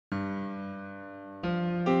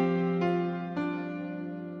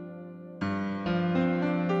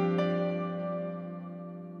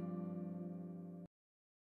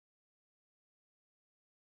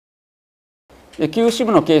で旧支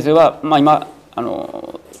部の形成は、今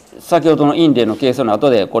先ほどの印例の形成の後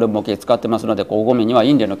でこれ模型使ってますので、後面には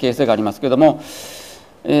印例の形成がありますけれども、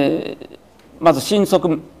まず新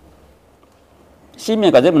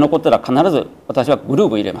面が全部残ったら必ず私はグルー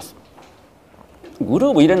ブ入れます。グル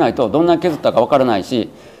ーブ入れないとどんなに削ったかわからないし、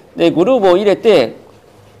でグルーブを入れて、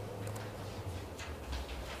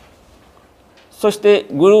そして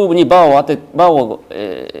グルーブに刃を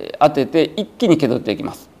当てて一気に削っていき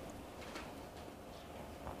ます。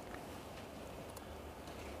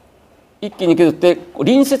一気に削って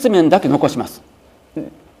隣接面だけ残します。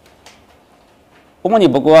主に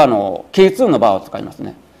僕はK2 のバーを使います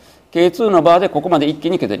ね。K2 のバーでここまで一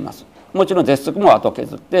気に削ります。もちろん絶足も後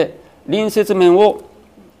削って、隣接面を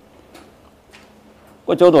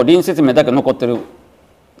これちょうど隣接面だけ残ってる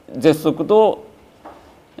絶足と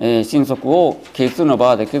新足を K2 の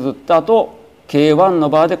バーで削った後 K1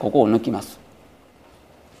 のバーでここを抜きます。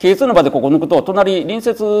K2 のバーでここを抜くと隣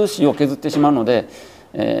接紙を削ってしまうので、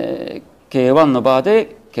K1 のバー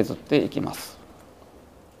で削っていきます。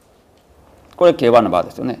これ K1 のバー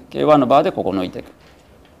ですよね。K1 のバーでここを抜いていく。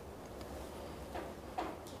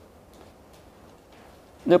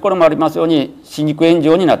でこれもありますように歯肉炎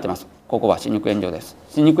上になってます。ここは歯肉炎上です。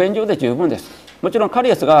歯肉炎上で十分です。もちろんカリ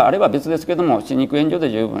エスがあれば別ですけども、歯肉炎上で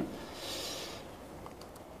十分。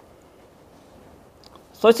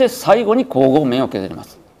そして最後に咬合面を削りま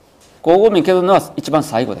す。咬合面削るのは一番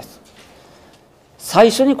最後です。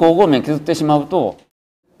最初に咬合面削ってしまうと、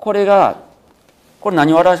これ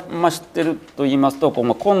何を表していると言いますと、根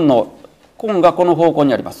がこの方向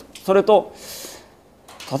にあります。それと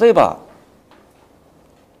例えば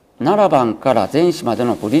7番から前歯まで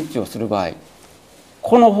のブリッジをする場合、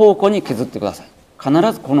この方向に削ってください。必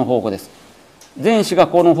ずこの方向です。前歯が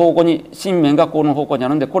この方向に、新面がこの方向にあ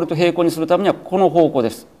るので、これと平行にするためにはこの方向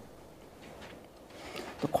です。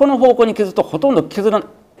この方向に削るとほとんど削らない。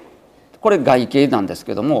これ外形なんです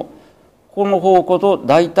けども、この方向と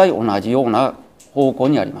大体同じような方向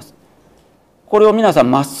にあります。これを皆さ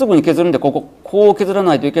んまっすぐに削るんで、こう削ら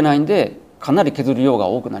ないといけないんで、かなり削る量が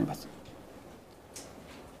多くなります。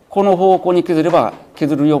この方向に削れば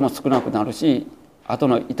削る量も少なくなるし、後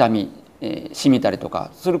の痛み、しみたりと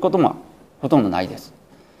かすることもほとんどないです。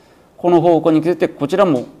この方向に削って、こちら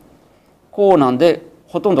もこうなんで、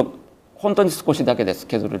本当に少しだけです、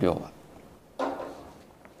削る量は。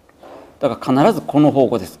だから必ずこの方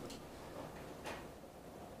向です。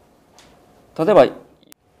例えば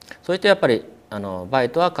そしてやっぱりバ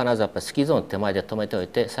イトは必ずやっぱりスキーゾーン手前で止めておい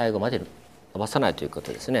て、最後まで伸ばさないというこ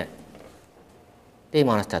とですね。で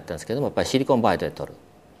今話してあったんですけども、やっぱりシリコンバイトで取る、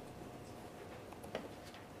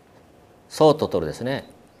そっと取るですね。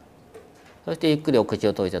そしてゆっくりお口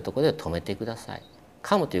を閉じたところで止めてください。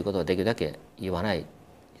噛むということをできるだけ言わないよ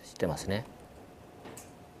うにしてますね。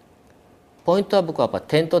ポイントは僕はやっぱり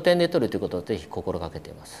点と点で取るということをぜひ心がけて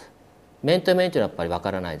います。面と面というのはやっぱり分か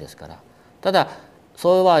らないですから。ただ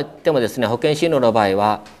そうは言ってもですね、保険診療の場合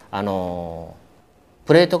は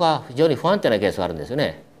プレートが非常に不安定なケースがあるんですよ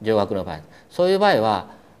ね、上顎の場合。そういう場合は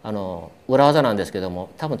裏技なんですけども、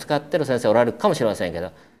多分使ってる先生おられるかもしれませんけど、